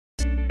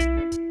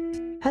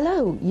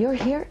Hello, you're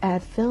here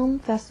at Film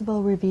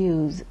Festival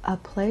Reviews, a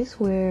place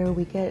where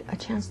we get a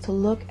chance to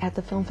look at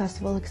the film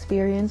festival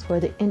experience for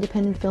the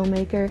independent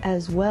filmmaker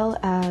as well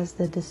as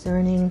the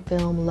discerning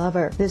film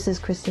lover. This is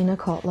Christina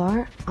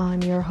Kotlar.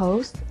 I'm your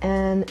host,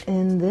 and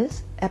in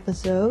this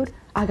episode,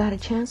 I got a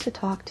chance to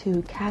talk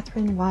to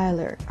Catherine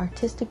Weiler,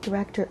 Artistic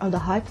Director of the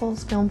High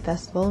Falls Film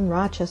Festival in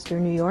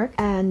Rochester, New York,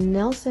 and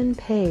Nelson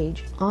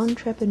Page,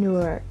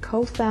 entrepreneur,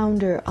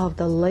 co-founder of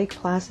the Lake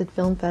Placid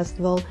Film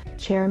Festival,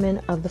 chairman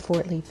of the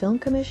Fort Lee Film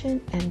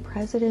Commission, and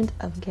president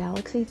of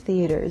Galaxy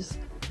Theaters.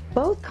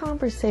 Both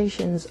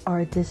conversations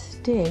are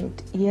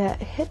distinct,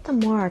 yet hit the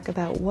mark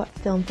about what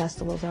film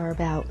festivals are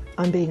about,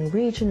 on being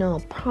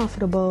regional,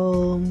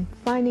 profitable,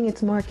 finding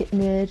its market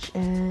niche,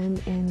 and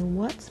in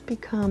what's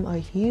become a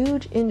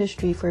huge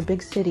industry for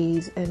big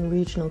cities and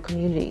regional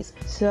communities.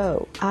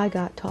 So I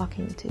got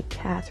talking to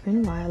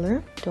Catherine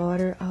Weiler,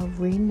 daughter of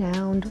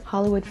renowned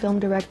Hollywood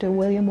film director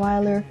William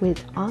Wyler,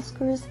 with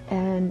Oscars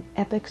and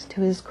Epics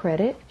to his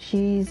credit.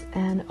 She's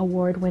an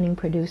award-winning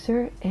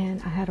producer,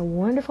 and I had a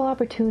wonderful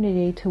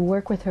opportunity to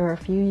work with her a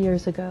few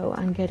years ago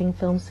on getting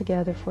films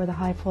together for the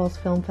High Falls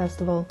Film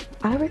Festival.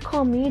 I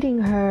recall meeting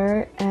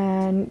her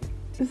and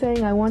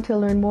saying I want to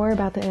learn more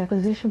about the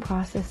acquisition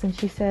process, and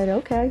she said,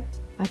 okay,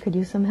 I could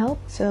use some help.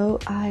 So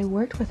I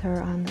worked with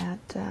her on that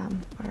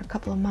for a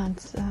couple of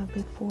months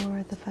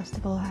before the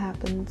festival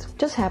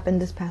just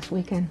happened this past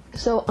weekend.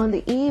 So on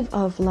the eve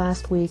of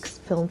last week's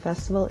film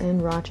festival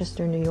in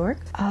Rochester, New York,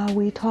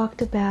 we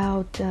talked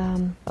about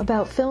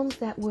films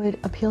that would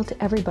appeal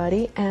to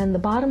everybody, and the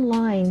bottom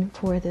line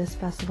for this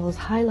festival is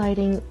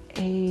highlighting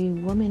a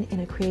woman in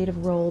a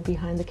creative role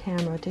behind the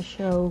camera to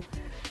show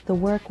the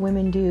work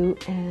women do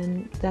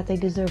and that they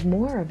deserve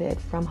more of it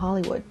from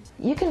Hollywood.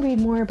 You can read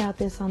more about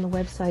this on the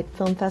website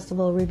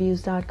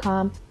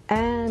filmfestivalreviews.com,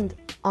 and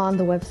on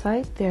the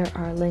website there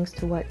are links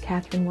to what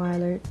Catherine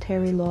Weiler,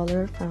 Terry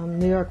Lawler from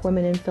New York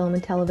Women in Film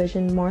and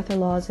Television, Martha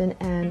Lawson,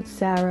 and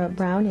Sarah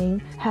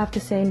Browning have to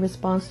say in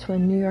response to a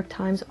New York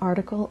Times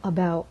article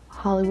about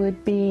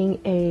Hollywood being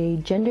a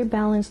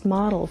gender-balanced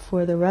model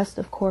for the rest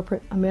of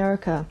corporate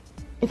America.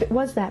 If it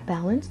was that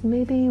balanced,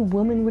 maybe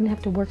women wouldn't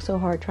have to work so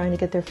hard trying to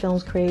get their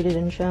films created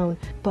and shown.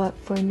 But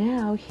for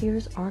now,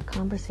 here's our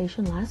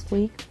conversation last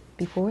week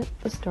before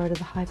the start of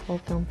the High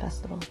Falls Film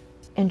Festival.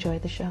 Enjoy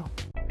the show.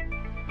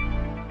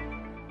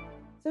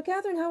 So,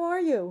 Catherine, how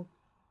are you?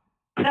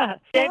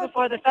 Day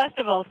before the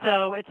festival,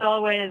 so it's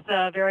always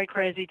a very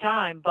crazy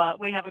time,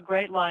 but we have a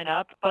great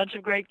lineup, a bunch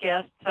of great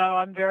guests, so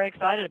I'm very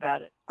excited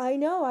about it. I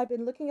know. I've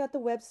been looking at the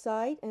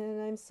website,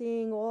 and I'm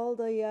seeing all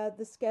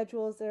the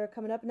schedules that are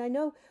coming up, and I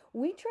know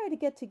we try to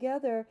get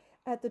together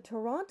at the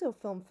Toronto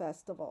Film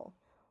Festival.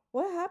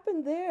 What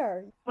happened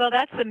there? Well,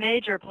 that's the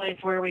major place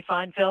where we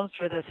find films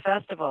for this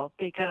festival,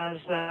 because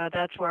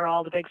that's where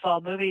all the big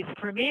fall movies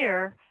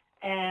premiere,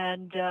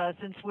 and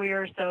since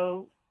we're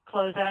so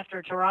close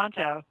after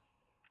Toronto,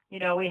 you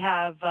know, we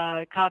have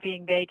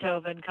Copying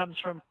Beethoven comes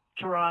from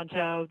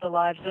Toronto, The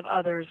Lives of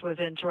Others was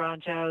in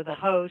Toronto, The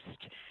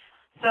Host.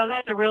 So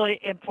that's a really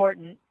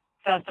important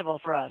festival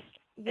for us.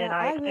 Yeah, and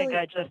I think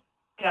I just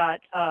got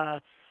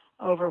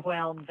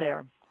overwhelmed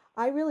there.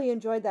 I really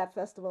enjoyed that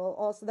festival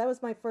also. That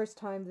was my first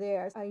time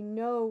there. I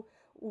know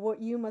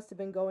what you must have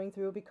been going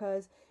through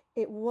because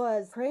it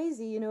was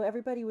crazy. You know,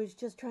 everybody was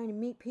just trying to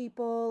meet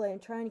people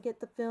and trying to get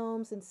the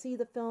films and see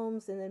the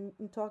films and then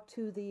talk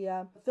to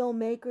the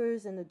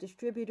filmmakers and the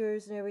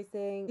distributors and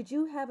everything. Did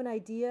you have an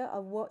idea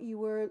of what you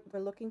were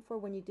looking for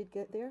when you did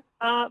get there?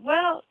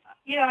 Well,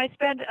 you know, I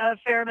spent a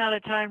fair amount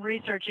of time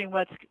researching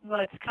what's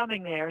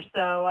coming there.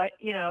 So I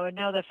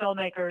know the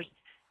filmmakers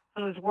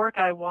whose work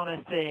I want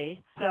to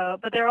see. So,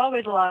 but there are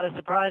always a lot of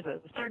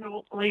surprises.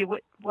 Certainly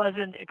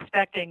wasn't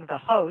expecting The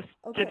Host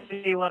to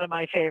be one of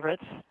my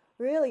favorites.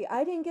 Really?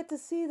 I didn't get to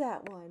see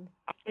that one.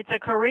 It's a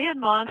Korean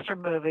monster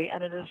movie,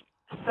 and it is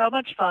so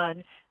much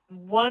fun.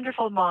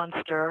 Wonderful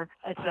monster.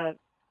 It's a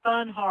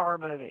fun horror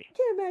movie. I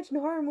can't imagine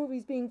horror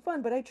movies being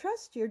fun, but I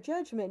trust your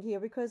judgment here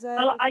because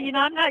I'm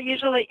not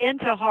usually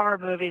into horror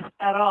movies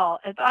at all.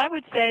 I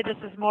would say this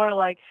is more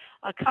like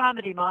a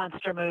comedy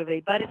monster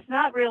movie, but it's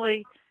not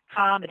really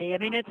comedy. I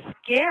mean, it's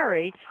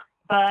scary,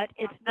 but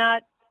it's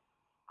not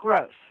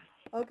gross.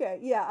 Okay,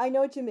 yeah, I know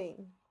what you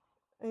mean.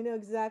 I know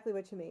exactly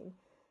what you mean.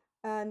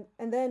 And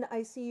then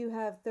I see you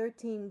have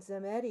 13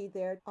 Zemedi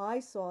there.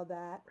 I saw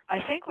that. I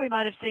think we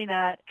might have seen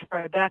that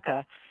for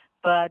Rebecca,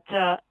 but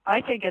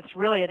I think it's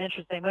really an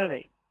interesting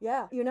movie.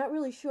 Yeah, you're not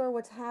really sure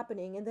what's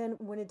happening, and then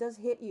when it does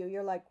hit you,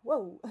 you're like,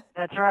 whoa.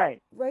 That's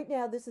right. Right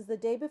now, this is the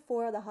day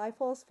before the High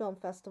Falls Film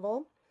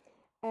Festival,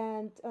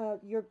 and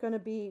you're going to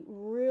be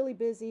really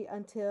busy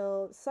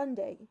until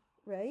Sunday,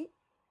 right?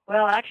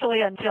 Well,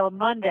 actually until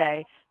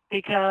Monday,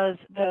 because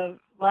the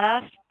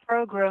last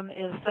program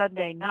is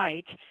Sunday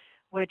night,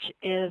 which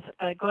is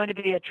going to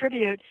be a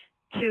tribute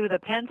to the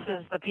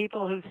Pences, the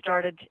people who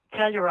started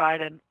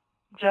Telluride and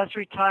just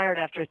retired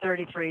after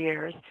 33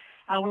 years.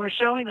 We're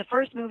showing the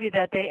first movie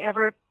that they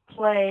ever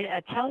played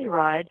at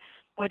Telluride,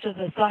 which is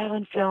a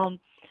silent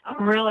film,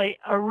 a really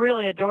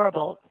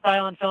adorable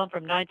silent film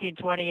from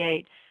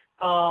 1928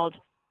 called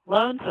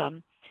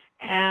Lonesome.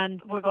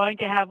 And we're going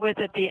to have with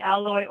it the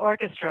Alloy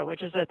Orchestra,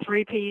 which is a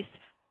three-piece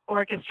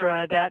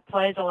orchestra that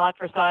plays a lot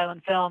for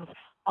silent films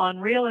on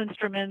real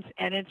instruments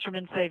and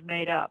instruments they've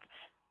made up.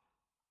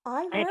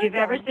 I've And if heard you've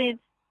ever them. seen,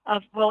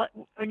 well,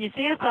 when you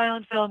see a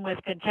silent film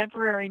with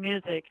contemporary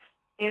music,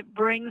 it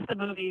brings the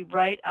movie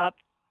right up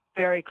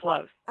very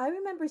close. I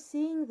remember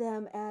seeing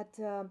them at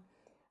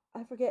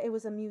I forget, it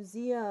was a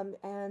museum,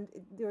 and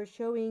they were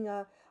showing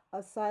a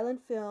silent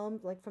film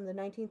like from the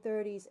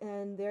 1930s,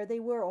 and there they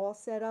were all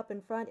set up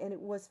in front, and it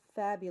was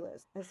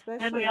fabulous. And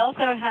we Especially,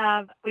 also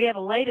have a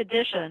late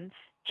edition.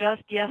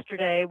 Just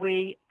yesterday,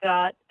 we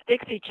got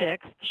Dixie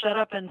Chicks, Shut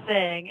Up and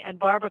Sing, and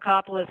Barbara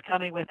Coppola is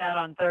coming with that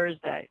on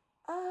Thursday.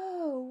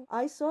 oh,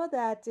 I saw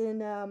that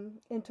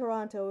in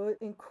Toronto.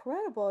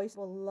 Incredible. I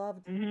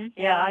loved.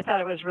 Yeah, I And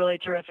thought it was really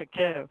terrific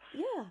too.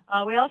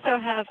 yeah, We also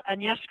have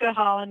Agnieszka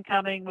Holland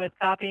coming with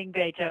Copying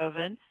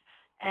Beethoven,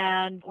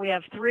 and we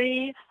have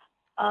three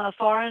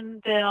foreign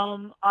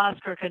film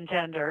Oscar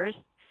contenders,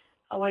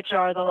 which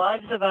are The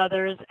Lives of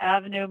Others,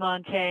 Avenue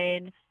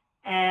Montaigne,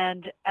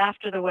 and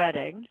After the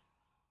Wedding.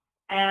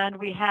 And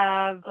we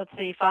have, let's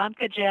see,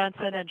 Famke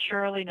Janssen and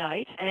Shirley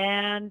Knight.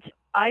 And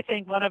I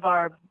think one of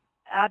our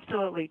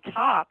absolutely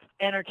top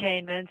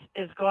entertainments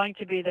is going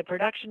to be the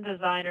production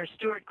designer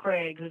Stuart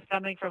Craig, who's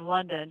coming from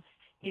London.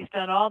 He's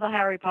done all the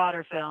Harry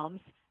Potter films,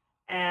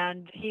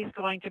 and he's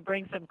going to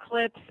bring some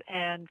clips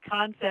and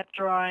concept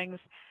drawings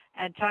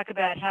and talk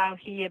about how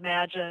he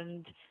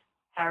imagined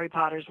Harry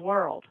Potter's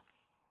world.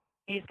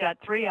 He's got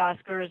 3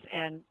 Oscars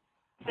and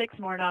 6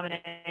 more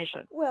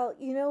nominations. well,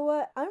 you know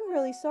what? I'm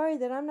really sorry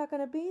that I'm not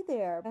going to be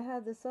there. I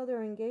have this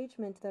other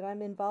engagement that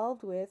I'm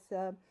involved with.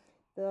 Well,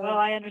 The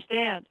I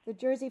understand. the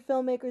Jersey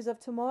Filmmakers of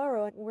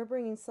Tomorrow. We're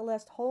bringing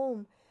Celeste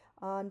home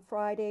on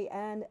Friday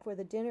and for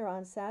the dinner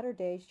on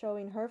Saturday,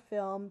 showing her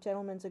film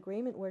Gentleman's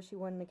Agreement, where she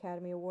won an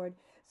Academy Award.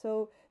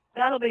 So,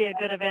 That'll be a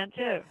good event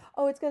too.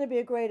 oh, it's going to be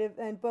a great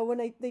event. But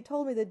when they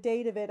told me the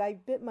date of it, I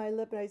bit my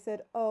lip and I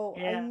said, "Oh, I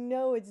Yeah,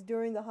 know it's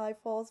during the High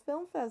Falls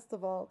Film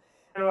Festival."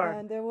 sure.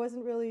 And there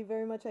wasn't really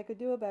very much I could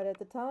do about it at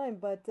the time.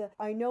 But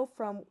I know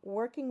from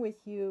working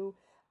with you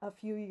a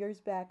few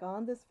years back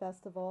on this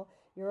festival,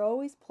 you're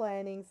always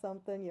planning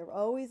something, you're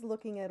always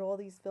looking at all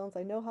these films.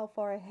 I know how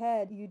far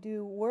ahead you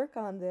do work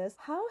on this.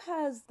 How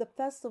has the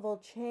festival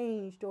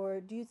changed,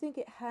 or do you think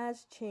it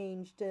has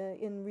changed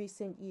in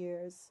recent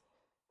years?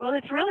 Well,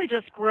 it's really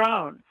just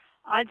grown.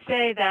 I'd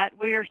say that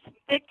we're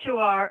stick to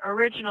our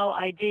original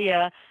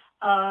idea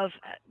of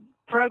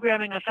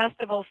programming a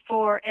festival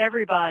for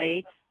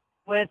everybody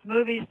with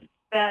movies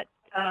that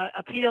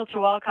appeal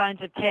to all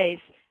kinds of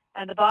tastes.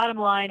 And the bottom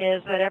line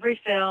is that every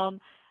film,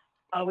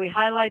 we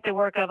highlight the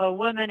work of a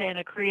woman in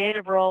a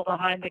creative role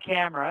behind the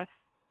camera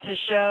to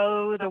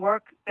show the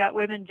work that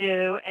women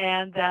do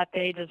and that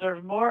they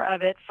deserve more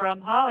of it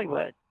from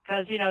Hollywood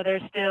because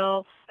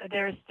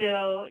they're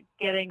still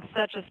getting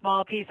such a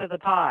small piece of the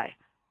pie.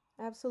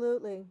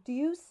 Absolutely. Do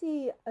you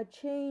see a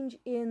change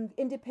in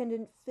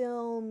independent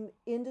film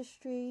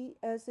industry,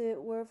 as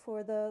it were,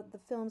 for the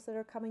films that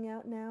are coming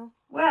out now?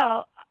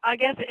 Well, I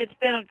guess it's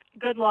been a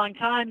good long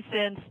time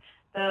since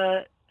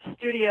the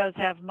studios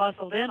have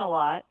muscled in a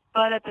lot,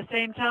 but at the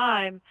same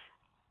time,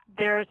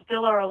 there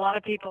still are a lot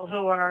of people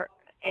who are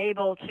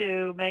able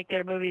to make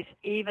their movies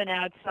even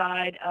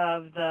outside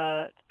of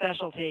the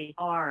specialty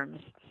arms.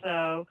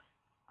 So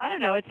I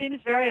don't know. It seems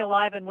very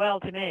alive and well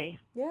to me.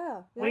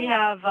 Yeah, We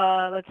yeah.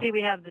 have, let's see,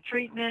 we have The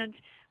Treatment,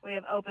 we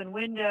have Open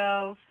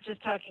Window,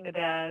 just talking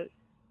about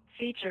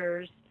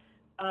features.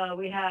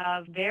 We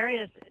have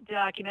various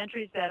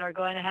documentaries that are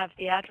going to have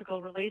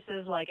theatrical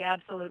releases like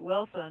Absolute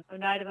Wilson, The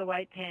Night of the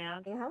White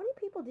Pants. How many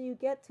people do you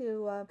get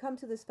to come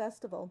to this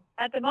festival?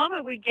 At the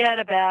moment, we get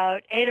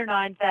about 8 or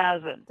 9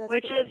 thousand, That's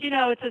which is,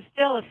 good.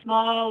 still a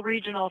small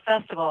regional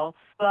festival,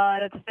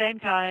 but at the same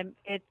time,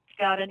 it's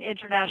got an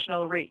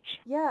international reach.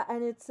 Yeah,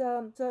 and it's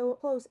so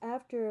close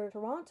after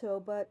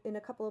Toronto, but in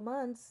a couple of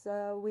months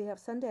we have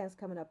Sundance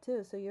coming up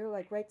too. So you're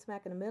like right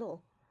smack in the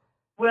middle.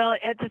 Well,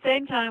 at the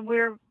same time,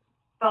 we're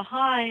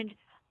behind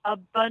a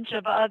bunch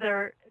of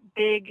other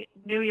big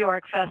New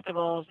York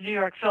festivals, New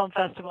York Film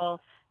Festival,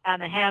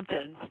 and the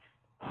Hamptons.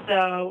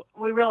 So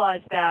we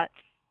realized that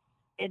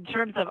in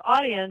terms of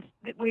audience,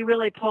 we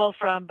really pull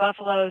from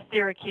Buffalo,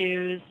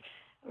 Syracuse,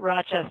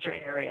 Rochester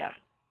area.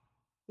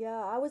 Yeah,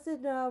 I was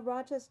in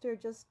Rochester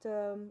just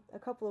a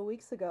couple of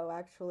weeks ago.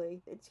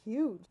 Actually, it's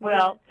huge.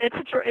 Well,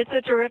 it's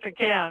a terrific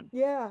town.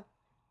 Yeah,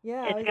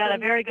 yeah. I It's was got a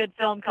getting. very good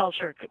film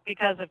culture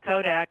because of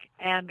Kodak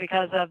and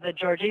because of the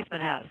George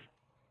Eastman House.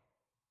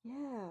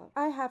 Yeah,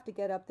 I have to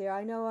get up there.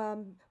 I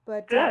know.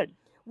 But Good.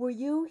 were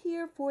you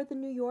here for the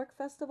New York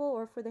Festival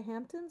or for the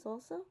Hamptons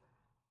also?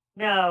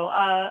 No,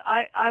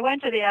 I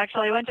went to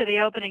the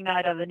opening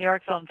night of the New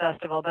York Film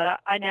Festival, but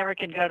I never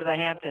can go to the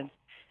Hamptons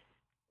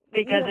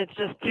You because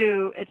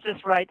know, it's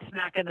just right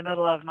smack in the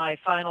middle of my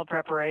final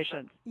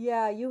preparations.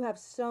 yeah, you have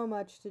so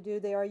much to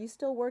do there. Are you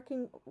still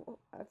working?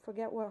 I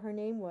forget what her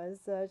name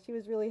was. She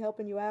was really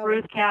helping you out.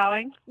 Ruth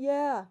Cowing?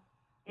 Yeah.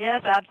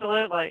 Yes,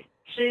 absolutely.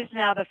 She's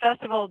now the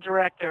festival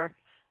director,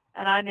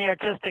 and I'm the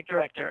artistic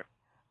director.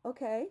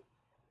 Okay.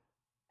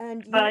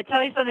 And But you, I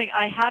tell you something,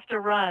 I have to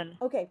run.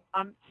 okay.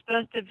 I'm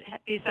supposed to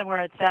be somewhere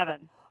at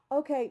 7.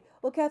 Okay.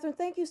 Well, Catherine,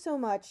 thank you so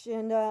much.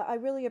 And I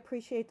really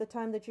appreciate the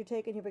time that you're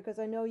taking here because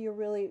I know you're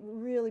really,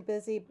 really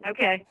busy.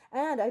 Okay.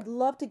 And I'd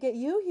love to get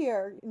you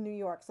here in New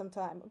York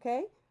sometime,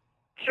 okay?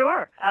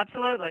 Sure,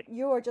 absolutely.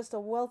 You are just a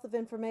wealth of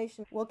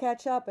information. We'll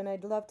catch up, and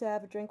I'd love to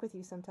have a drink with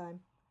you sometime.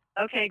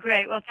 Okay,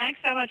 great. Well, thanks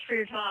so much for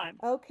your time.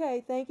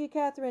 Okay. Thank you,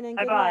 Catherine, and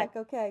good Bye-bye. luck.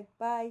 Okay.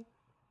 Bye.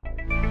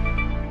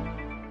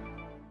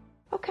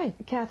 Okay,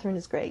 Catherine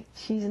is great.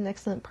 She's an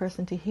excellent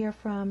person to hear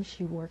from.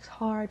 She works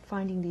hard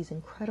finding these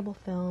incredible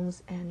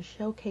films and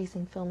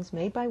showcasing films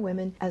made by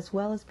women, as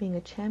well as being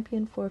a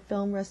champion for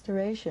film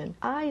restoration.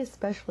 I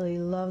especially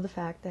love the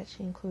fact that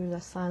she included a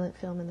silent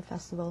film in the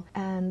festival,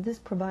 and this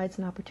provides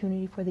an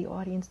opportunity for the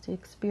audience to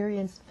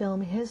experience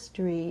film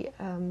history,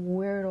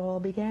 where it all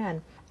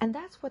began. And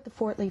that's what the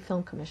Fort Lee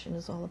Film Commission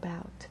is all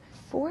about.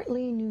 Fort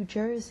Lee, New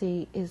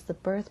Jersey is the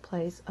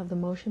birthplace of the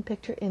motion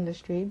picture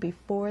industry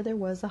before there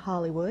was a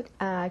Hollywood.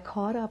 I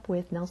caught up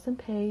with Nelson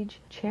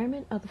Page,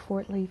 chairman of the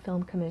Fort Lee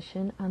Film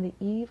Commission, on the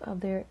eve of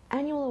their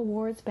annual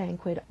awards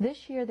banquet.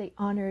 This year they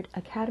honored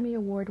Academy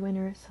Award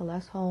winner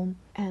Celeste Holm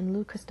and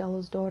Lou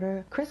Costello's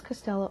daughter, Chris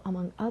Costello,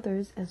 among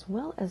others, as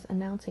well as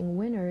announcing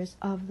winners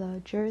of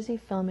the Jersey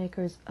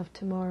Filmmakers of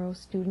Tomorrow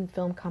student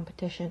film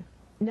competition.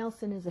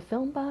 Nelson is a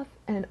film buff,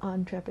 an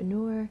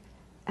entrepreneur,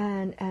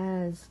 and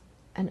as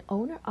an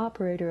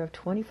owner-operator of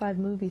 25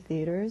 movie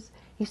theaters,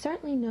 he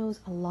certainly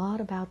knows a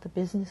lot about the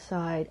business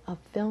side of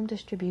film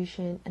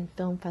distribution and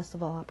film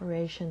festival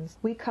operations.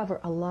 We cover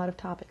a lot of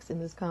topics in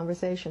this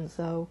conversation,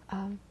 so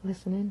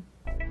listen in.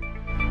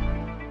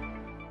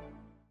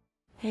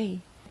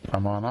 Hey.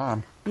 I'm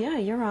on. Yeah,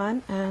 you're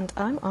on, and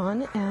I'm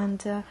on,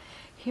 and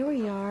here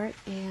we are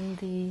in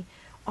the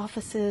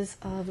offices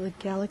of the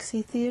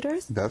Galaxy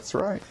Theaters. That's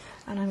right.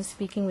 And I'm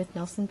speaking with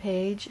Nelson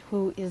Page,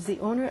 who is the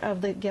owner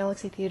of the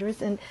Galaxy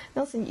Theaters. And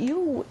Nelson,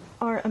 you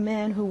are a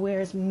man who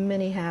wears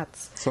many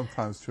hats.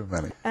 Sometimes too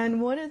many.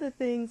 And one of the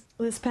things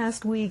this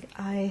past week,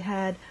 I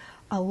had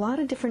a lot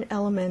of different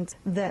elements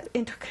that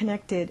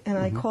interconnected, and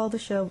I called the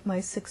show My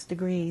 6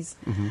 Degrees.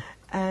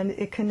 And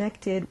it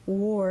connected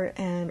war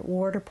and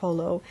water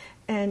polo.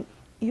 And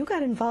you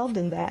got involved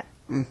in that.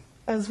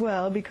 As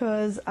well,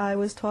 because I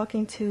was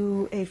talking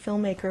to a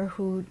filmmaker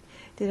who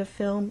did a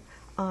film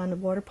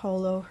on water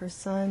polo, her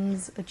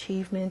son's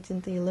achievement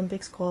in the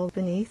Olympics, called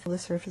Beneath the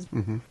Surface.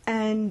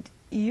 And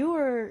you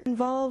were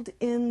involved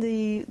in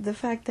the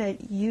fact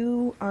that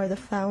you are the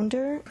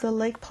founder of the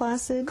Lake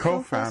Placid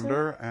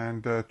Co-founder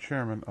and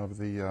chairman of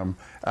the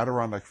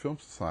Adirondack Film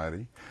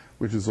Society,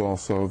 which is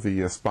also the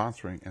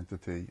sponsoring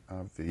entity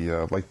of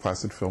the Lake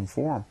Placid Film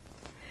Forum.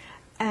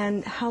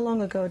 And how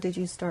long ago did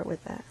you start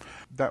with that?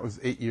 That was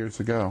 8 years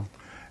ago.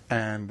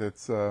 And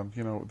it's, you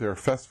know, there are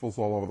festivals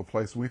all over the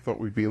place. We thought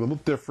we'd be a little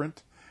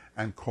different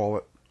and call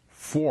it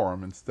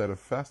forum instead of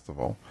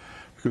festival,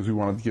 because we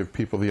wanted to give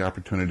people the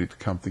opportunity to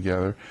come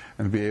together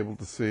and be able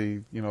to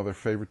see, you know, their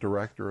favorite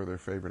director or their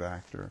favorite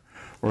actor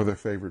or their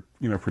favorite,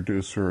 you know,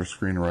 producer or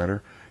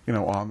screenwriter, you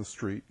know, on the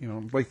street. You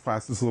know, Lake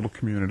Placid is a little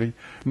community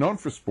known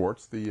for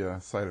sports, the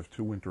site of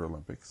 2 Winter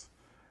Olympics.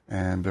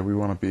 And we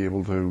want to be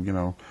able to, you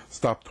know,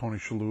 stop Tony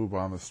Shalhoub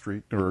on the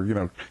street, or, you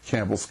know,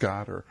 Campbell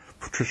Scott, or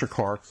Patricia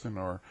Clarkson,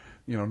 or,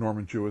 you know,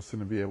 Norman Jewison,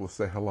 and be able to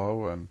say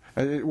hello. And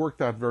it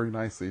worked out very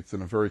nicely. It's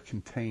in a very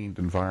contained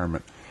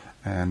environment.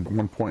 And at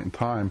one point in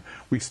time,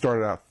 we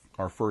started out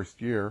our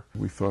first year.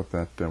 We thought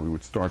that we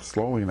would start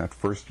slowly in that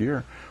first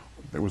year.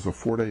 It was a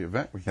 4-day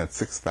event. We had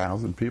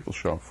 6,000 people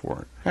show up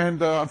for it.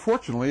 And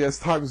unfortunately, as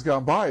time has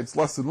gone by, it's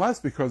less and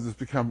less, because it's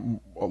become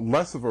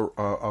less of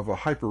a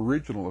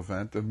hyper-regional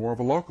event and more of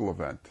a local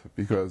event.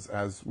 Because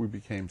as we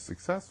became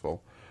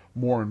successful,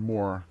 more and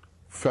more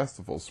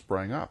festivals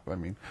sprang up. I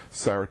mean,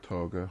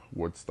 Saratoga,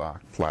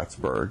 Woodstock,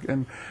 Plattsburgh.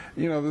 And,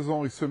 you know, there's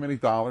only so many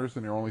dollars,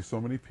 and there are only so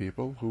many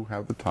people who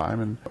have the time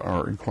and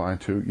are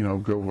inclined to, you know,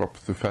 go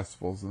up to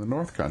festivals in the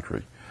North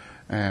Country.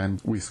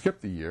 And we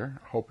skipped a year,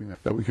 hoping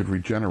that we could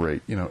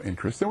regenerate, you know,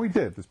 interest. And we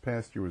did. This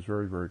past year was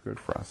very, very good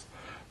for us.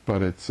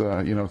 But it's,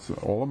 you know, it's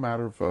all a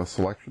matter of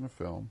selection of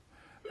film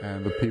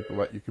and the people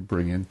that you could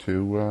bring in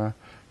to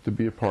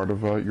be a part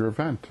of your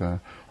event.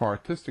 Our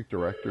artistic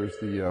director is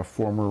the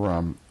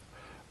former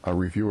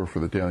reviewer for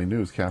the Daily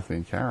News,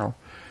 Kathleen Carroll.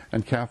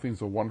 And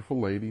Kathleen's a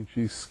wonderful lady, and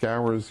she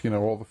scours, you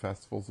know, all the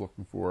festivals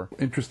looking for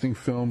interesting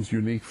films,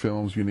 unique,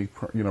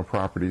 you know,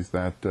 properties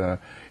that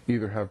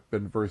either have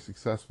been very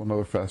successful in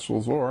other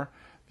festivals, or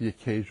the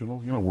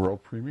occasional, you know,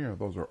 world premiere.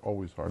 Those are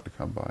always hard to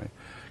come by,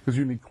 because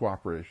you need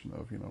cooperation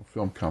of, you know,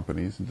 film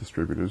companies and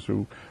distributors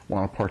who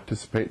want to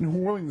participate and who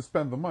are willing to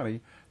spend the money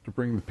to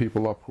bring the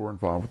people up who are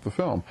involved with the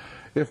film.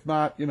 If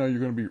not, you know, you're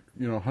going to be,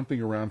 you know, hunting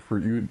around for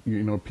you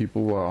know,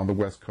 people on the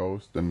West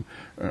Coast and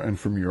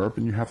from Europe,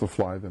 and you have to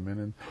fly them in,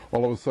 and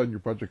all of a sudden your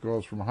budget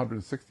goes from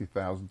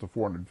 $160,000 to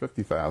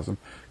 $450,000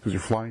 because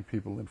you're flying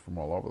people in from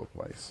all over the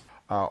place.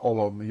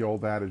 although in the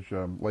old adage,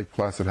 Lake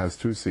Placid has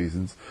 2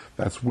 seasons.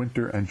 That's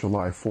winter and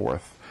July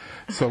 4th.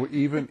 So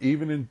even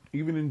in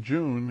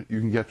June, you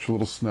can get your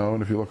little snow,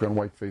 and if you look on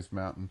Whiteface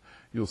Mountain,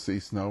 you'll see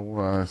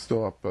snow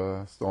still up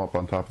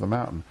on top of the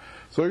mountain.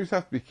 So you just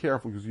have to be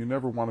careful because you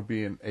never want to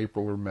be in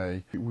April or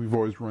May. We've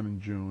always run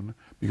in June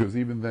because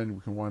even then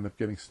we can wind up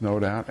getting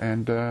snowed out,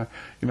 and now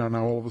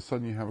all of a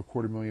sudden you have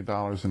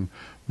 $250,000 in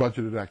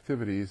budgeted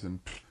activities, and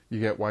you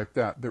get wiped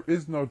out. There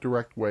is no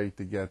direct way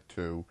to get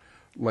to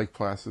Lake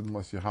Placid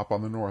unless you hop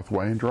on the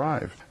Northway and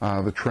drive.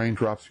 The train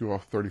drops you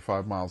off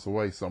 35 miles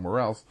away somewhere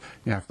else.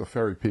 You have to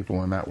ferry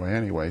people in that way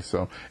anyway.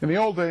 So in the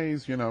old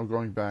days,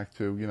 going back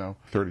to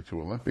 32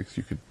 Olympics,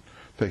 you could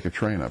take a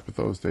train up, but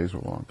those days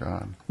were long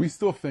gone. We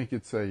still think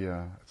it's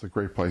a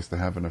great place to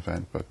have an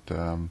event, but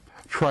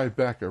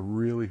Tribeca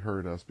really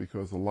hurt us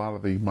because a lot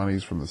of the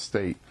monies from the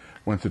state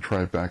went to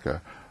Tribeca.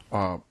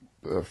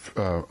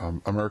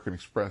 American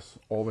Express,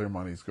 all their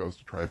monies goes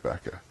to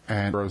Tribeca.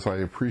 And whereas I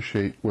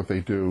appreciate what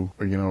they do,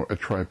 at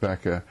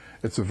Tribeca,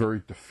 it's a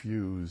very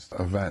diffused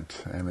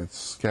event, and it's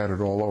scattered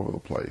all over the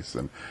place.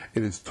 And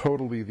it is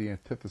totally the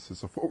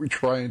antithesis of what we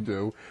try and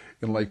do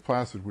in Lake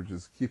Placid, which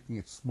is keeping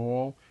it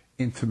small,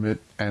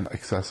 intimate, and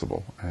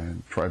accessible.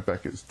 And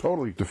Tribeca is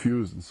totally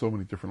diffused in so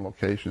many different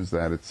locations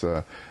that it's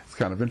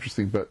kind of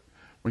interesting. But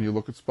when you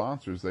look at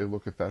sponsors, they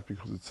look at that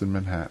because it's in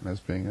Manhattan as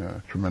being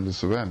a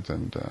tremendous event.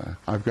 And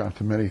I've gone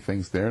to many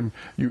things there. And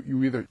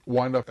you either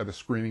wind up at a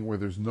screening where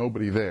there's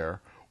nobody there,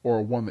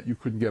 or one that you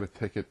couldn't get a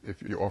ticket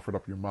if you offered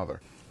up your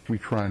mother. We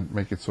try and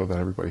make it so that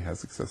everybody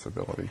has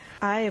accessibility.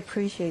 I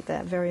appreciate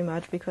that very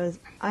much because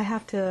I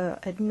have to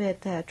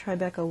admit that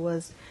Tribeca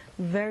was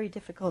very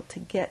difficult to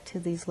get to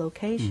these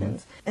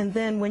locations. Mm-hmm. And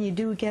then when you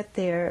do get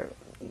there,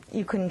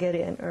 you couldn't get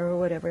in or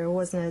whatever. It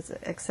wasn't as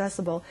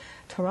accessible.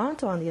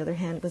 Toronto, on the other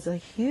hand, was a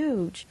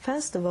huge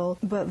festival,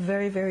 but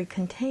very, very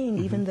contained.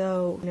 Mm-hmm. Even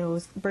though it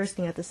was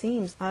bursting at the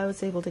seams, I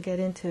was able to get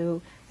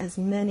into as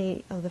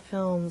many of the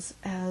films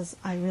as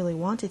I really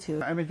wanted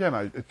to. And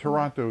again,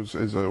 Toronto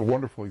is a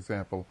wonderful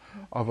example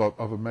of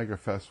a mega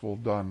festival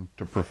done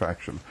to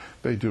perfection.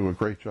 They do a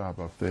great job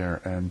up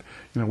there, and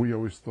we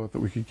always thought that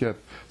we could get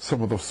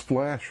some of the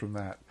splash from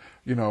that.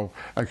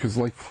 Because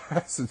Lake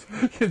Placid,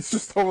 it's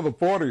just over the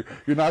border.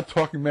 You're not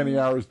talking many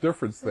hours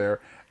difference there.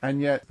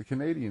 And yet the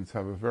Canadians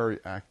have a very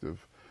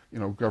active,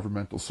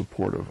 governmental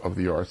support of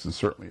the arts and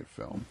certainly of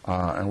film.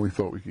 And we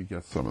thought we could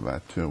get some of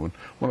that too. And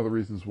one of the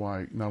reasons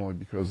why, not only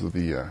because of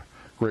the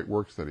great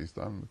works that he's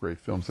done, the great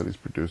films that he's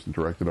produced and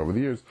directed over the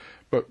years,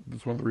 but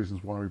it's one of the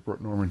reasons why we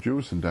brought Norman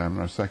Jewison down in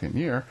our second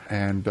year.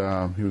 And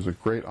he was a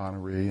great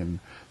honoree and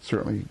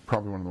certainly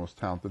probably one of the most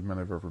talented men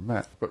I've ever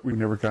met. But we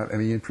never got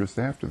any interest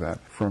after that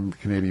from the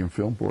Canadian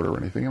Film Board or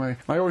anything. And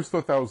I always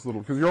thought that was a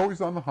little, because you're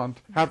always on the hunt.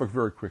 I have a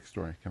very quick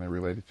story. Can I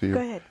relate it to you? Go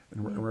ahead.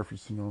 In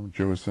reference to Norman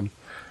Jewison.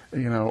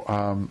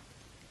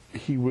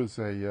 He was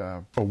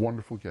a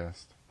wonderful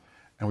guest,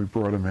 and we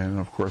brought him in, and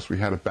of course we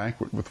had a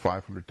banquet with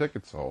 500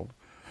 tickets sold,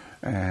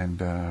 and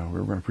we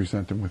were going to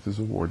present him with his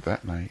award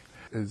that night.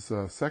 His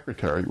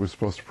secretary was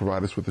supposed to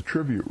provide us with a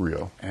tribute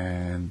reel,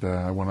 and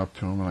I went up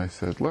to him and I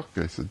said, look,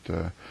 do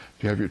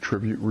you have your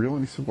tribute reel?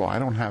 And he said, well, I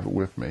don't have it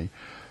with me.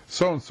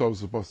 So-and-so is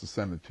supposed to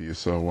send it to you,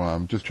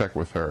 so just check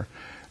with her.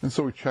 And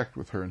so we checked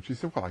with her, and she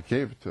said, well, I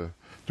gave it to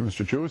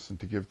Mr. Jewison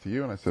to give to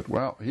you. And I said,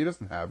 well, he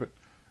doesn't have it,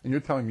 and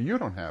you're telling me you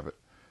don't have it.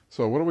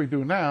 So what do we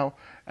do now?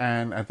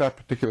 And at that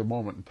particular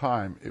moment in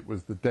time, it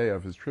was the day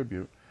of his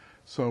tribute.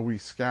 So we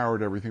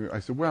scoured everything. I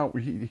said, well,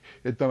 he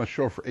had done a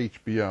show for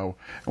HBO,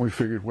 and we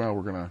figured, well,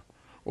 we're going to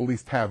at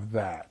least have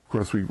that. Of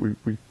course, we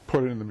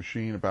put it in the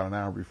machine about an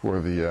hour before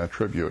the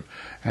tribute,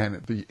 and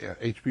the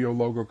HBO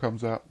logo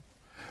comes up,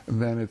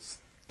 and then it's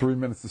 3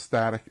 minutes of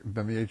static, and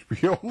then the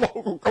HBO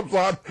logo comes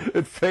on,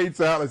 it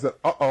fades out. I said,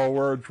 uh-oh,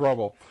 we're in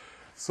trouble.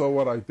 So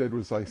what I did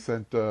was I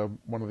sent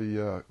one of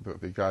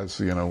the guys,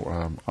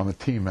 on the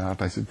team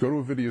out. I said, go to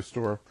a video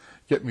store,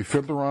 get me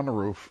Fiddler on the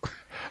Roof,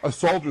 A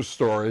Soldier's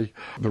Story,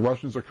 The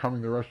Russians Are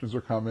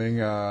Coming,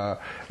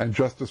 and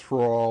Justice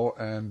for All,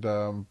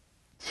 and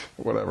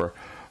whatever.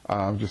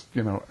 And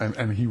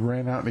he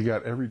ran out and he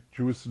got every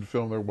Jewison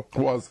film there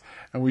was,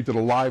 and we did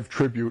a live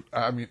tribute.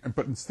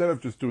 But instead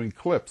of just doing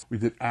clips, we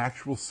did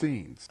actual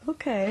scenes.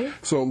 Okay.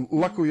 So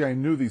luckily I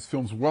knew these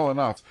films well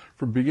enough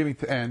from beginning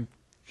to end,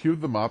 queued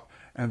them up,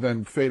 and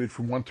then faded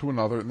from one to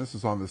another, and this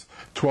is on this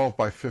 12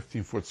 by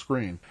 15 foot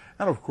screen.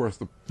 And of course,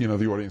 the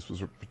audience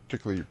was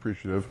particularly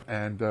appreciative,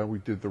 and we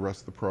did the rest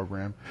of the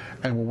program.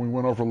 And when we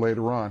went over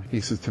later on, he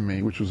said to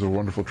me, which was a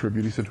wonderful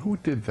tribute, he said, who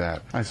did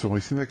that? I said, well,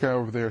 you see that guy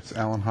over there? It's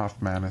Alan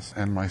Hoffmanis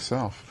and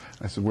myself.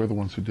 I said, we're the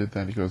ones who did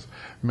that. He goes,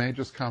 may I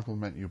just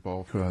compliment you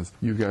both, because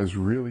you guys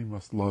really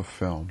must love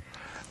film.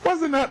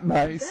 Wasn't that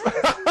nice?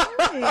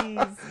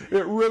 Nice.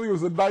 It really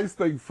was a nice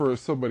thing for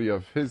somebody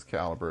of his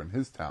caliber and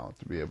his talent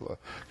to be able to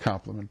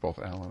compliment both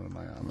Alan and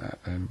I on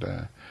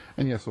that.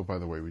 And yes, by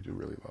the way, we do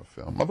really love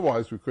film.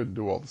 Otherwise, we couldn't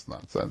do all this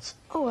nonsense.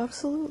 Oh,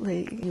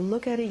 absolutely. You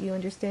look at it, you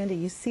understand it,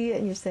 you see it,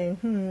 and you're saying,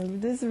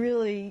 this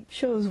really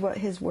shows what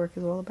his work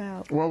is all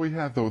about. Well, we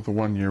had the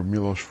 1 year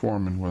Milos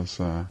Forman was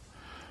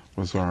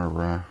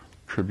our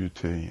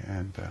tributee,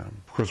 and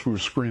of course we were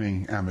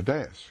screening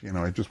Amadeus. You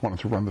know, I just wanted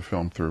to run the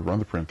film through, run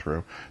the print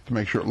through, to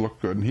make sure it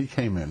looked good. And he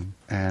came in,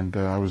 and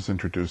I was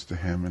introduced to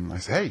him, and I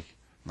said, "Hey,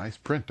 nice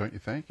print, don't you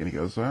think?" And he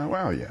goes,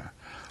 "Well, yeah."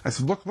 I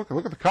said, "Look at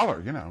the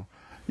color, you know."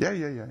 Yeah.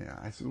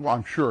 I said, "Well,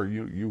 I'm sure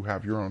you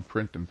have your own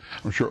print, and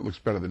I'm sure it looks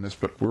better than this,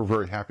 but we're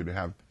very happy to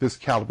have this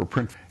caliber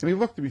print." And he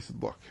looked at me and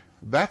said, "Look,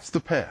 that's the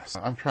past.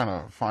 I'm trying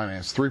to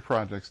finance 3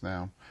 projects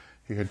now."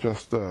 He had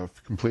just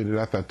completed,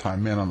 at that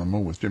time, Man on the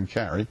Moon with Jim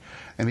Carrey,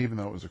 and even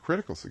though it was a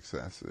critical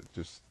success, it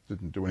just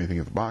didn't do anything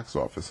at the box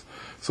office.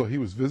 So he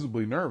was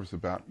visibly nervous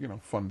about,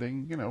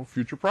 funding,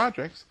 future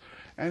projects.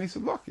 And he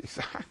said, "Look," he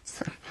said,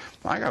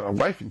 "I got a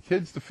wife and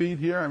kids to feed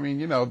here. I mean,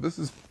 this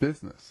is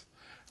business."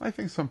 And I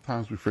think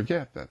sometimes we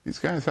forget that these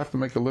guys have to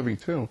make a living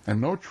too.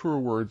 And no truer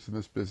words in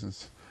this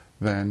business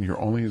than "you're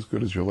only as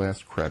good as your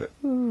last credit."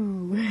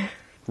 Ooh.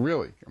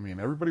 Really, I mean,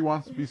 everybody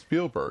wants to be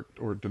Spielberg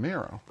or De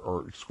Niro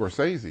or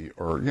Scorsese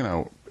or,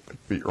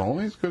 but you're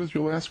only as good as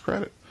your last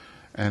credit.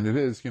 And it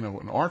is,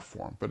 an art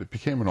form, but it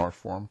became an art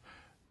form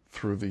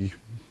through the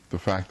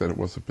fact that it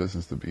was a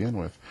business to begin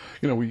with.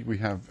 We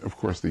have, of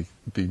course, the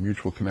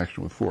mutual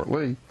connection with Fort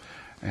Lee,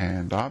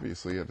 and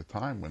obviously at a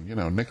time when,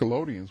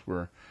 Nickelodeons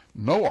were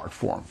no art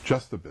form,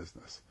 just a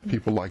business.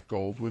 People like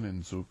Goldwyn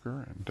and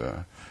Zucker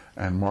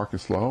and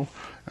Marcus Lowe,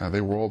 they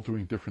were all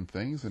doing different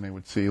things, and they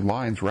would see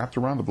lines wrapped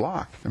around the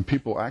block, and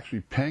people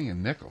actually paying a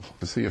nickel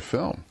to see a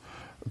film,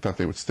 that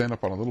they would stand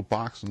up on a little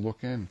box and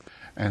look in.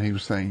 And he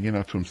was saying,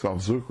 to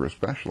himself, Zucker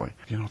especially,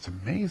 it's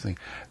amazing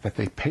that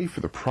they pay for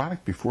the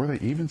product before they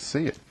even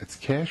see it. It's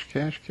cash,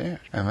 cash, cash.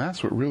 And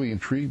that's what really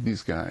intrigued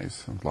these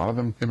guys. A lot of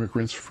them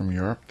immigrants from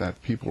Europe, that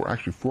people were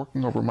actually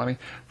forking over money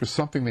for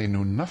something they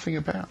knew nothing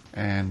about.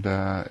 And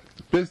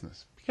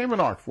business became an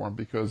art form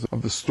because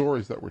of the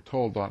stories that were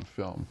told on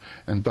film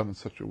and done in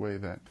such a way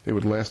that they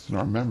would last in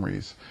our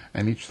memories.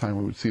 And each time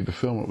we would see the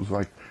film, it was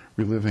like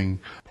reliving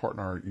part in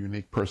our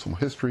unique personal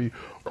history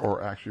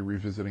or actually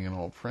revisiting an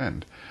old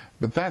friend.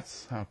 But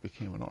that's how it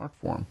became an art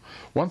form.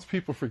 Once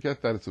people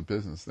forget that it's a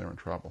business, they're in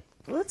trouble.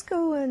 Let's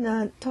go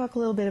and talk a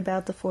little bit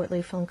about the Fort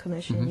Lee Film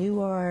Commission. Mm-hmm.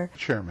 You are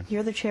chairman.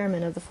 You're the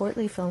chairman of the Fort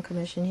Lee Film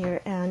Commission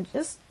here, and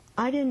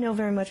I didn't know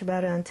very much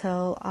about it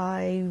until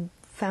I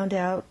found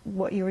out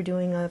what you were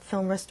doing, a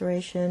film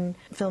restoration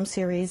film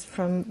series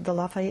from the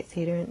Lafayette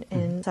Theater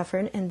in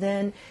Suffern, and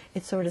then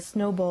it sort of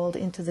snowballed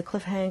into the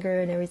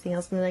cliffhanger and everything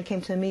else, and then I came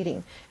to a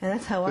meeting, and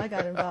that's how I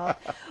got involved.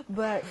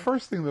 But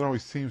first thing that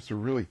always seems to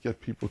really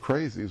get people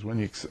crazy is when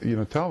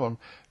you tell them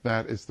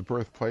that it's the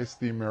birthplace of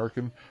the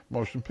American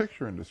motion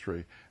picture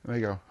industry, and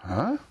they go,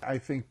 "Huh?" I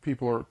think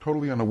people are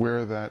totally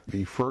unaware that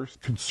the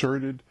first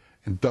concerted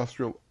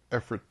industrial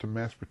effort to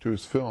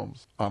mass-produce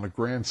films on a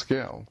grand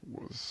scale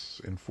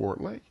was in Fort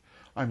Lee.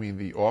 I mean,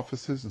 the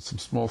offices and some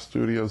small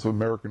studios of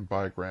American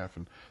Biograph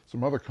and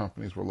some other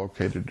companies were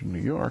located in New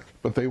York,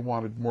 but they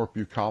wanted more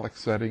bucolic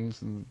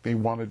settings, and they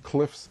wanted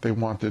cliffs, they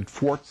wanted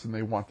forts, and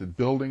they wanted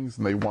buildings,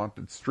 and they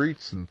wanted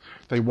streets, and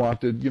they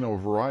wanted, a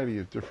variety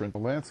of different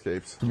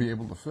landscapes to be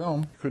able to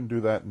film. Couldn't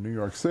do that in New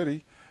York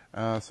City.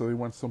 So they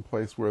went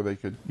someplace where they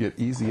could get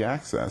easy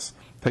access,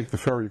 take the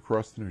ferry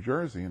across to New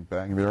Jersey, and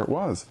bang, there it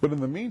was. But in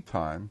the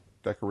meantime,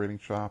 decorating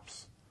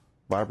shops,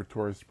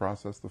 laboratories to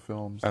process the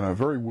films, and a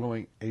very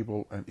willing,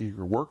 able, and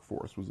eager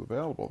workforce was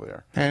available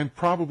there. And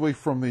probably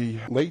from the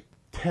late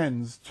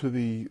 10s to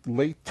the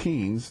late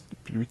teens,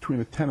 between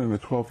a 10 and a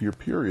 12-year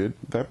period,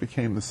 that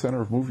became the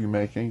center of movie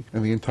making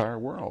in the entire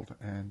world.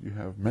 And you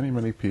have many,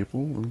 many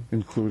people,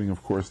 including,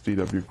 of course,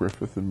 D.W.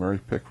 Griffith and Mary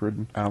Pickford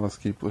and Alice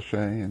Guy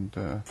Blaché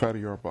and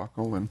Fatty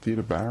Arbuckle and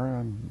Theda Bara,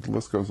 and the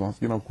list goes on.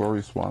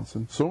 Gloria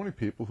Swanson. So many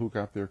people who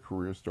got their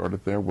careers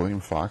started there.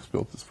 William Fox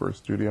built his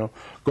first studio.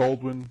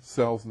 Goldwyn,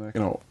 Selznick,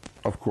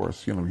 of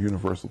course,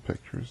 Universal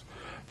Pictures.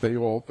 They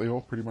all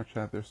pretty much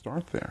had their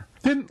start there.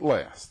 Didn't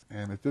last,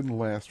 and it didn't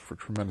last for a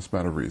tremendous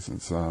amount of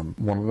reasons.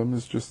 One of them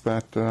is just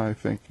that I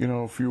think,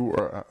 if you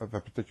at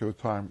that particular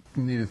time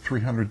needed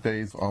 300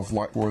 days of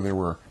light, or there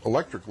were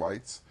electric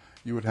lights,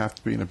 you would have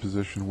to be in a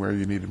position where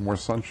you needed more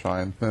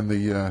sunshine than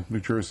the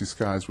New Jersey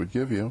skies would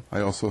give you.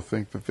 I also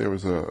think that there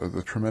was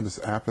a tremendous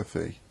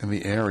apathy in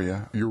the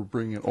area. You were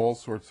bringing all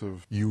sorts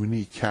of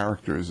unique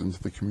characters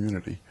into the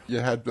community. You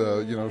had,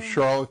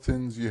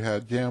 charlatans, you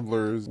had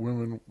gamblers,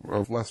 women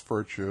of less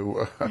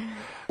virtue,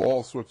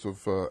 all sorts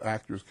of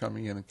actors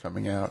coming in and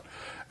coming out.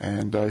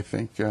 And I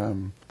think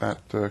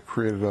that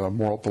created a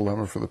moral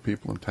dilemma for the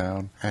people in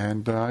town.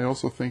 And I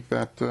also think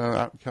that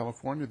out in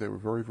California, they were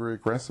very, very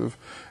aggressive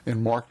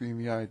in marketing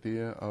the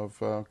idea of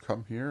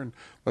come here and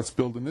let's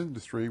build an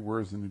industry,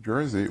 whereas in New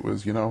Jersey it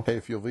was, hey,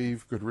 if you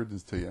leave, good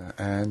riddance to you.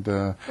 And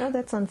oh,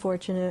 that's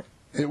unfortunate.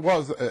 It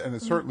was, and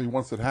it certainly,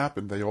 once it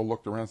happened, they all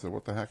looked around and said,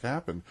 what the heck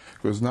happened?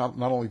 Because not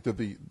only did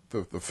the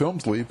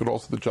films leave, but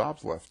also the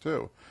jobs left,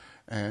 too.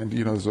 And,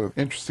 there's an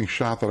interesting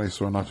shot that I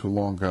saw not too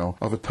long ago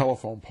of a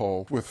telephone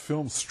pole with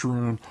film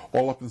strewn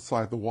all up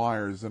inside the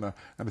wires and a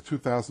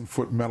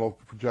 2,000-foot metal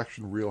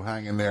projection reel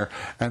hanging there.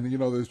 And,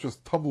 there's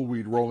just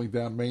tumbleweed rolling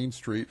down Main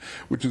Street,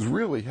 which is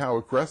really how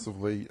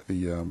aggressively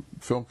the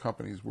film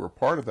companies were a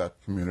part of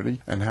that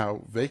community and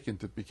how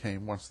vacant it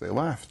became once they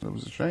left. It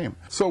was a shame.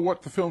 So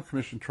what the Film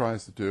Commission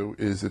tries to do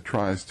is it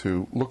tries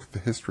to look at the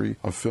history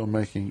of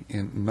filmmaking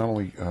in not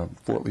only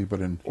Fort Lee, but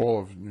in all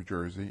of New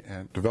Jersey,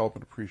 and develop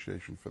an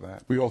appreciation for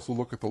that. We also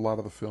look at a lot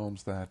of the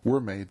films that were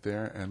made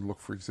there and look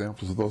for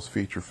examples of those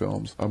feature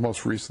films.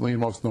 Most recently,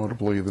 and most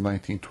notably, the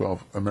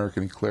 1912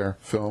 American Eclair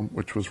film,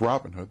 which was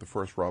Robin Hood, the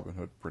first Robin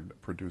Hood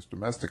produced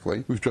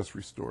domestically. We've just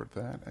restored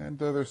that. And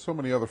there's so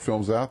many other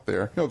films out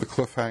there. The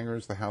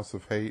Cliffhangers, The House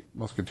of Hate,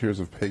 Musketeers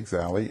of Pigs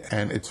Alley,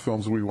 and it's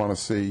films we want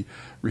to see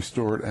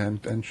restored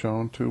and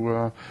shown to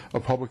a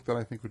public that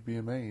I think would be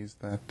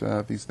amazed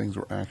that these things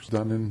were actually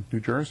done in New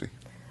Jersey.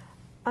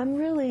 I'm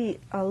really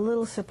a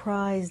little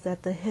surprised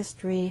that the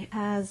history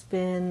has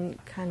been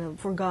kind of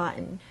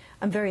forgotten.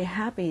 I'm very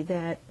happy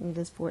that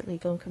this Fort Lee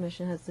Film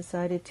Commission has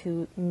decided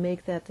to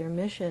make that their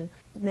mission.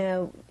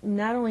 Now,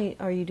 not only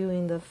are you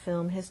doing the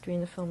film history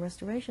and the film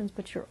restorations,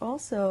 but you're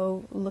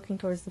also looking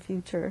towards the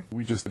future.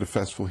 We just did a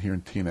festival here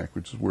in Teaneck,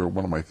 which is where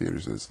one of my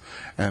theaters is.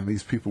 And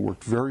these people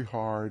worked very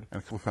hard, and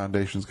a couple of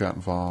foundations got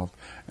involved,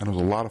 and it was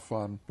a lot of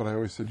fun. But I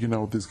always said,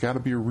 there's got to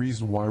be a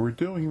reason why we're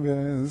doing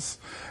this.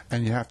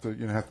 And you have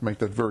to make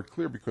that very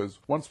clear, because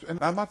and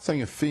I'm not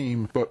saying a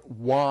theme, but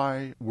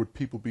why would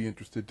people be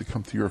interested to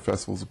come to your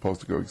festival as opposed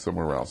to going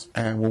somewhere else?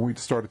 And when we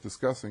started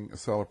discussing a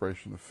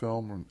celebration of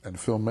film and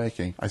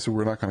filmmaking, I said,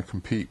 we're not going to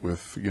compete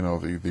with,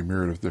 the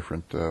myriad of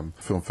different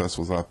film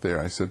festivals out there.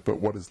 I said, but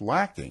what is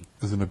lacking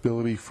is an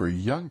ability for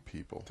young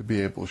people to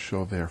be able to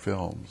show their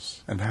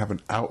films and have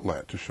an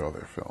outlet to show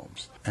their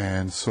films.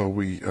 And so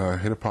we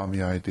hit upon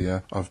the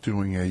idea of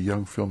doing a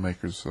Young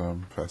Filmmakers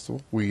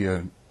Festival. We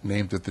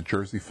named it the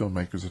Jersey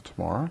Filmmakers of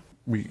Tomorrow.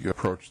 We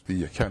approached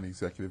the county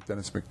executive,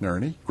 Dennis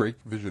McNerney, great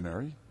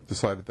visionary,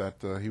 decided that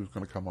he was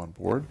going to come on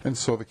board. And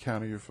so the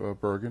County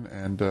of Bergen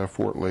and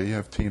Fort Lee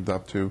have teamed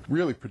up to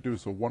really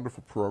produce a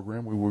wonderful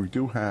program. We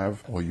do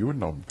have, well, you would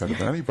know better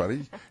than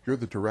anybody. You're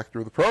the director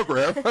of the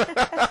program.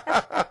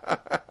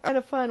 Kind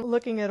of fun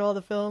looking at all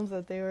the films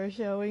that they were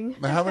showing.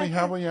 Now,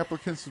 how many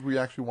applicants did we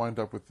actually wind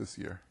up with this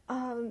year?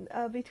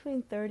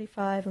 Between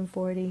 35 and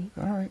 40.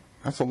 All right.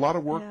 That's a lot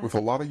of work with a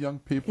lot of young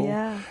people.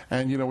 Yeah.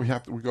 And,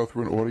 we go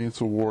through an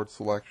audience award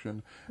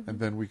selection, and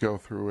then we go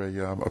through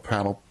a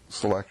panel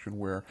selection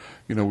where,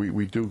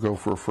 we do go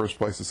for a first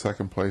place, a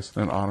second place,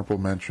 and an honorable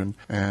mention.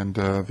 And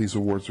these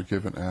awards are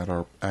given at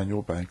our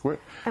annual banquet.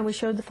 And we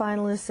showed the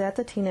finalists at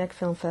the Teaneck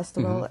Film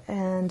Festival,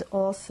 and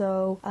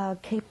also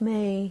Cape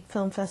May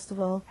Film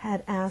Festival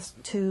had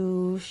asked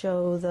to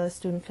show the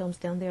student films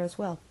down there as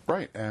well.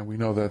 Right, and we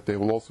know that they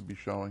will also be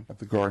showing at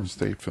the Garden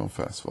State Film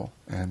Festival.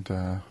 And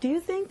do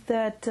you think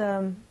that,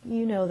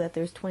 that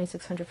there's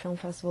 2,600 film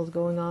festivals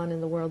going on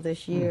in the world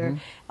this year?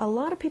 A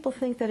lot of people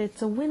think that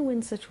it's a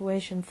win-win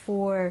situation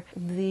for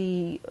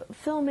the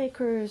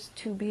filmmakers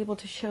to be able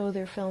to show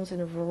their films in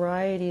a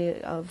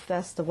variety of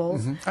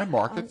festivals. And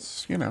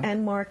markets,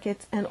 And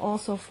markets, and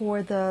also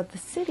for the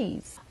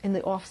cities in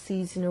the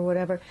off-season or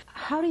whatever.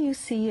 How do you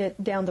see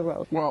it down the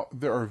road? Well,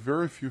 there are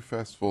very few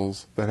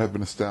festivals that have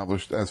been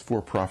established as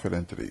for-profit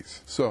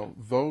entities. So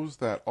those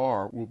that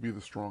are will be the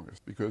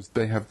strongest because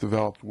they have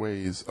developed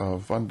ways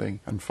of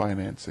funding and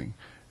financing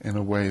in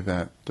a way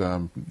that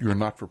your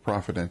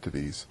not-for-profit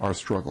entities are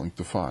struggling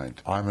to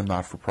find. I'm a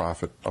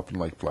not-for-profit up in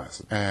Lake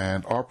Placid.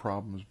 And our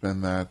problem has been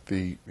that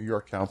the New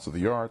York Council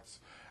of the Arts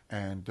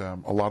and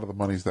a lot of the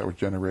monies that were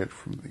generated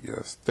from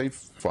the state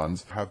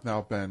funds have now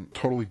been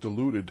totally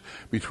diluted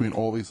between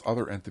all these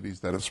other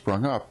entities that have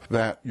sprung up,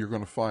 that you're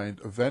going to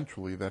find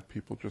eventually that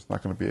people are just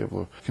not going to be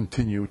able to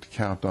continue to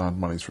count on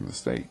monies from the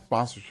state.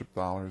 Sponsorship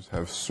dollars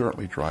have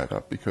certainly dried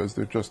up because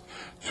there are just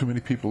too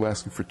many people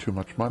asking for too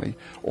much money,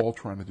 all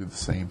trying to do the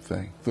same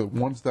thing. The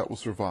ones that will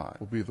survive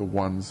will be the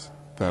ones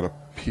that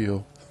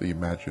appeal to the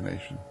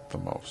imagination the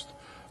most.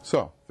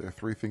 So, there are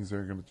three things that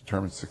are going to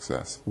determine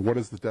success. What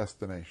is the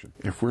destination?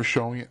 If we're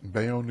showing it in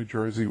Bayonne, New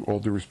Jersey, all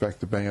due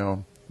respect to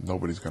Bayonne,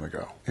 nobody's going to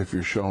go. If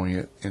you're showing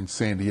it in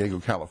San Diego,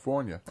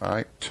 California, all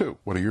right, two,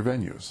 what are your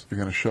venues? If you're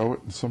going to show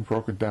it in some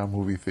broken-down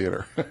movie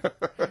theater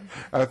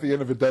at the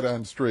end of a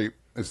dead-end street,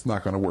 it's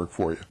not going to work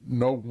for you.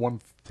 No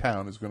one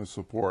town is going to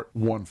support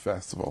one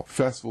festival.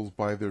 Festivals,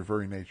 by their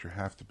very nature,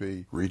 have to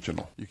be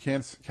regional. You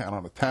can't count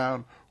on a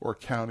town or a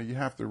county. You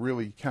have to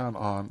really count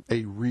on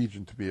a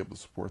region to be able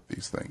to support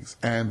these things.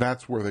 And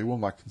that's where they will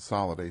not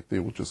consolidate. They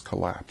will just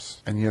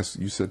collapse. And yes,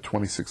 you said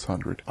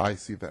 2,600. I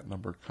see that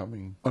number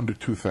coming under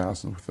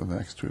 2,000 within the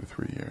next 2 to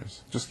 3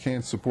 years. Just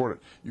can't support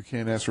it. You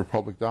can't ask for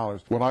public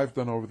dollars. What I've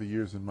done over the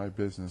years in my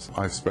business,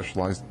 I've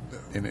specialized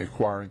in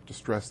acquiring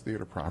distressed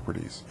theater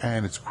properties.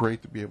 And it's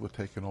great to be able to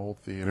take an old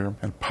theater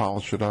and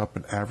polish it up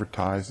and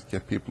advertise and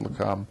get people to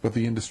come. But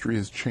the industry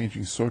is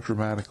changing so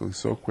dramatically,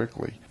 so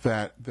quickly,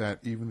 that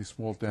even these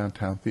small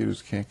downtown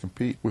theaters can't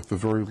compete with the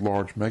very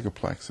large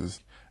megaplexes.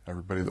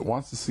 Everybody that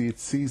wants to see it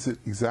sees it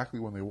exactly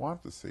when they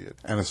want to see it.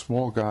 And a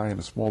small guy in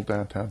a small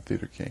downtown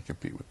theater can't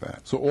compete with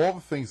that. So all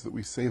the things that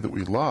we say that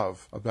we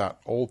love about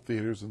old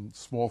theaters and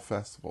small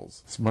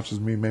festivals, as much as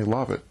we may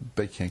love it,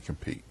 they can't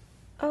compete.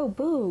 Oh,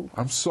 boo.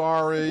 I'm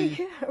sorry.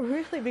 Yeah,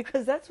 really,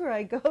 because that's where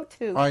I go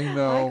to. I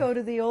know. I go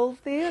to the old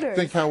theater.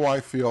 Think how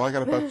I feel. I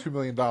got about $2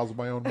 million of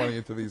my own money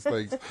into these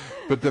things.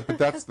 But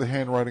that's the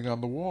handwriting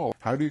on the wall.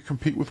 How do you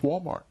compete with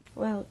Walmart?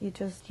 Well, you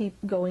just keep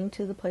going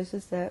to the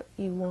places that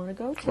you want to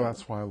go to. Well,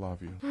 that's why I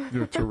love you.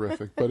 You're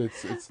terrific. But it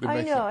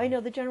I know.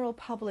 The general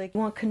public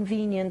want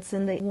convenience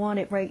and they want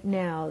it right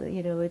now.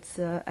 You know, it's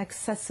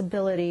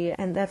accessibility,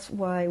 and that's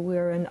why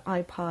we're an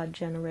iPod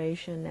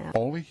generation now.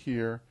 Only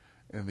here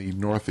in the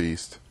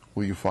Northeast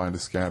will you find a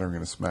scattering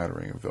and a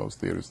smattering of those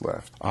theaters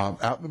left.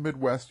 Out in the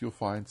Midwest, you'll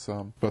find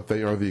some, but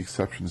they are the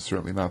exception,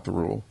 certainly not the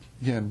rule.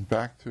 Again,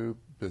 back to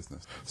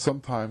business.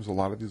 Sometimes a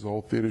lot of these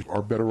old theaters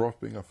are better off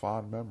being a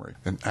fond memory,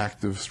 an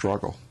active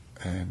struggle.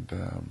 And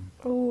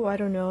oh, I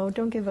don't know.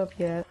 Don't give up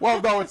yet. well,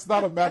 no, it's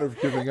not a matter of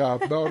giving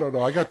up. No.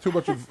 I got too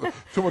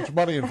much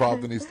money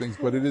involved in these things,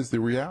 but it is the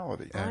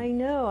reality. And I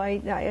know. I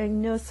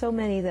know so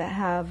many that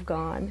have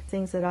gone.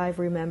 Things that I've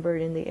remembered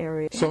in the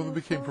area. some of them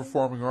became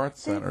performing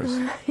arts centers.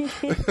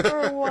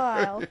 For a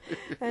while,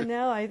 and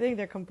now I think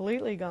they're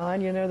completely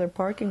gone. You know, they're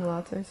parking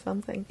lots or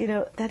something. You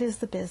know, that is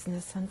the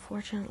business,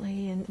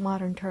 unfortunately, in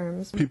modern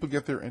terms. People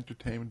get their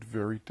entertainment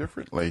very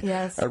differently.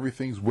 Yes.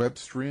 Everything's web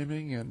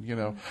streaming,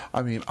 and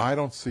I mean, I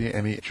don't see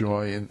any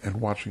joy in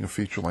watching a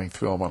feature-length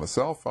film on a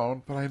cell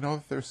phone, but I know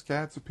that there's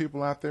scads of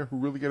people out there who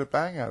really get a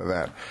bang out of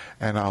that,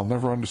 and I'll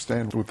never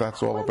understand what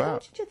that's all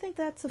about. Don't you think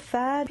that's a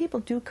fad? People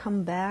do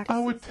come back. I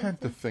would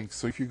tend to think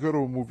so. If you go to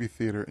a movie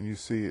theater and you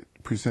see it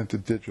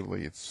presented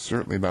digitally, it's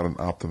certainly not an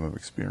optimum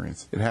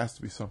experience. It has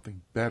to be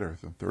something better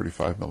than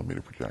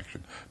 35mm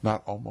projection,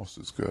 not almost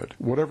as good.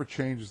 Whatever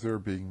changes that are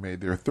being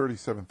made, there are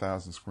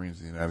 37,000 screens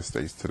in the United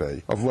States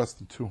today. Of less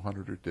than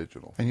 200 are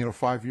digital. And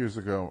 5 years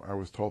ago, I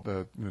was told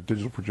that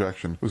digital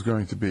projection was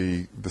going to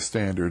be the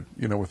standard,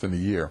 within a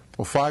year.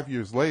 Well, 5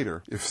 years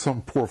later, if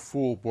some poor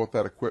fool bought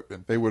that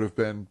equipment, they would have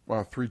been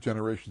 3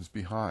 generations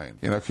behind.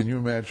 Can you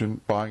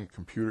imagine buying a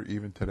computer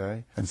even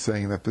today and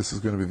saying that this is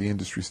going to be the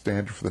industry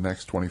standard for the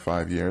next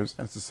 25 years?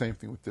 And it's the same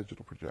thing with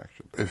digital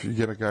projection. If you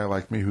get a guy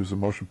like me who's a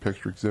motion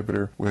picture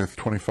exhibitor with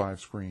 25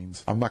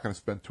 screens, I'm not going to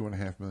spend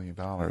 $2.5 million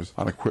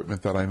on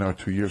equipment that I know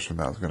 2 years from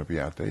now is going to be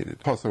outdated.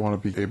 Plus, I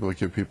want to be able to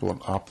give people an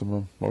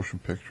optimum motion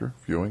picture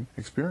viewing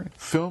experience.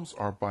 Films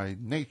are by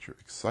nature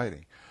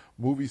exciting.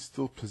 Movies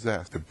still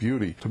possess the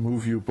beauty to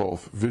move you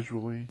both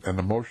visually and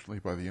emotionally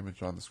by the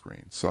image on the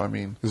screen. So, I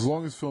mean, as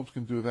long as films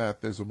can do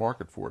that, there's a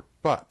market for it.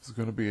 But it's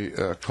going to be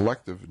a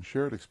collective and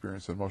shared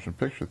experience in motion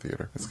picture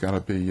theater. It's got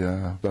to be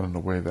done in a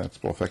way that's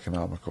both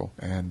economical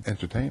and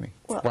entertaining.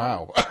 Well,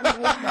 wow.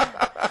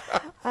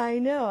 I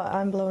know.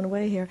 I'm blown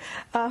away here.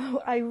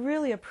 I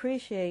really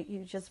appreciate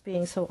you just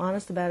being so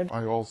honest about it.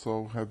 I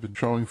also have been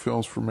showing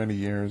films for many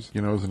years,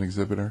 as an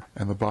exhibitor.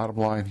 And the bottom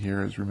line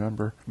here is,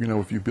 remember,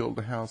 if you build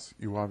a house,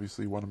 you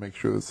obviously want to make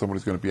sure that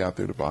somebody's going to be out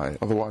there to buy it.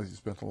 Otherwise, you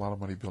spent a lot of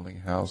money building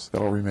a house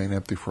that'll remain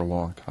empty for a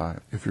long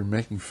time. If you're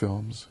making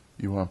films,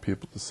 you want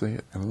people to see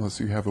it. And unless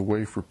you have a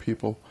way for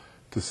people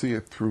to see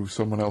it through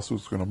someone else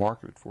who's going to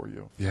market it for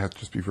you, you have to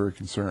just be very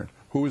concerned.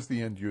 Who is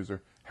the end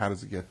user? How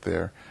does it get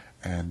there?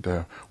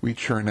 And we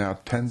churn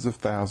out tens of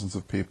thousands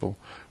of people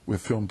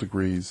with film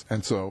degrees.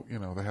 And so,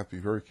 they have to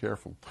be very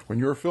careful. When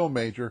you're a film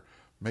major,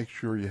 make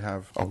sure you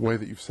have a way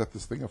that you've set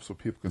this thing up so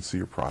people can see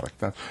your product.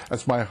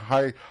 That's my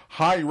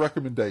high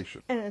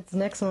recommendation. And it's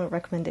an excellent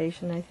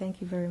recommendation. I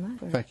thank you very much.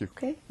 Thank you.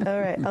 Okay. All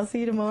right. I'll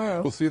see you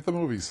tomorrow. We'll see you at the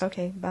movies.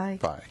 Okay. Bye.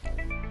 Bye.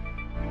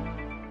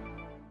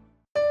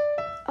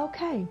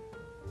 Okay.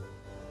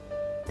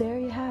 There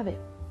you have it.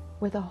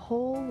 With a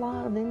whole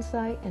lot of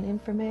insight and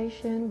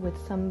information, with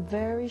some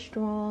very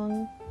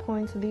strong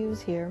points of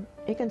views here,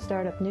 it can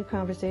start up new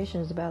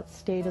conversations about the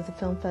state of the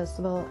film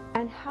festival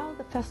and how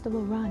the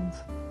festival runs.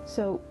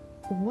 So,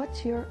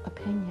 what's your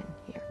opinion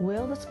here?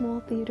 Will the small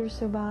theaters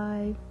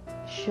survive?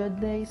 Should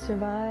they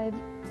survive?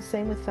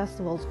 Same with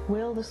festivals.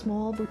 Will the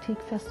small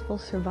boutique festival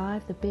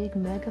survive the big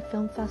mega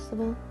film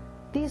festival?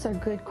 These are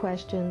good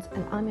questions,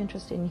 and I'm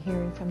interested in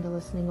hearing from the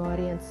listening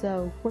audience.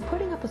 So we're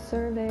putting up a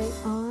survey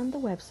on the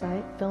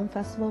website,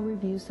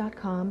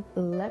 filmfestivalreviews.com.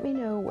 Let me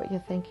know what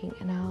you're thinking,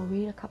 and I'll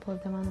read a couple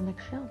of them on the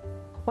next show.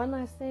 One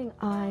last thing,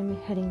 I'm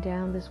heading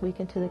down this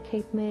weekend to the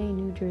Cape May,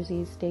 New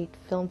Jersey State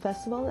Film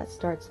Festival. That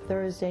starts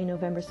Thursday,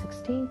 November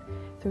 16th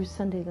through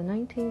Sunday the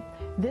 19th.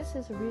 This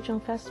is a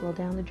regional festival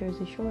down the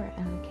Jersey Shore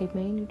at Cape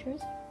May, New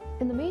Jersey.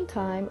 In the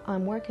meantime,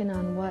 I'm working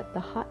on what the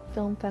hot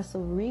film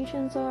festival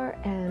regions are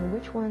and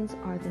which ones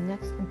are the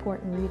next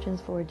important regions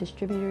for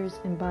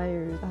distributors and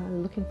buyers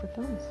looking for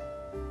films.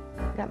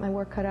 Got my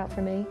work cut out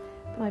for me.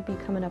 Might be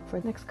coming up for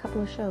the next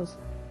couple of shows.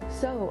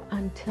 So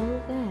until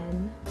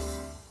then,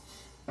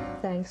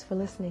 thanks for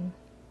listening.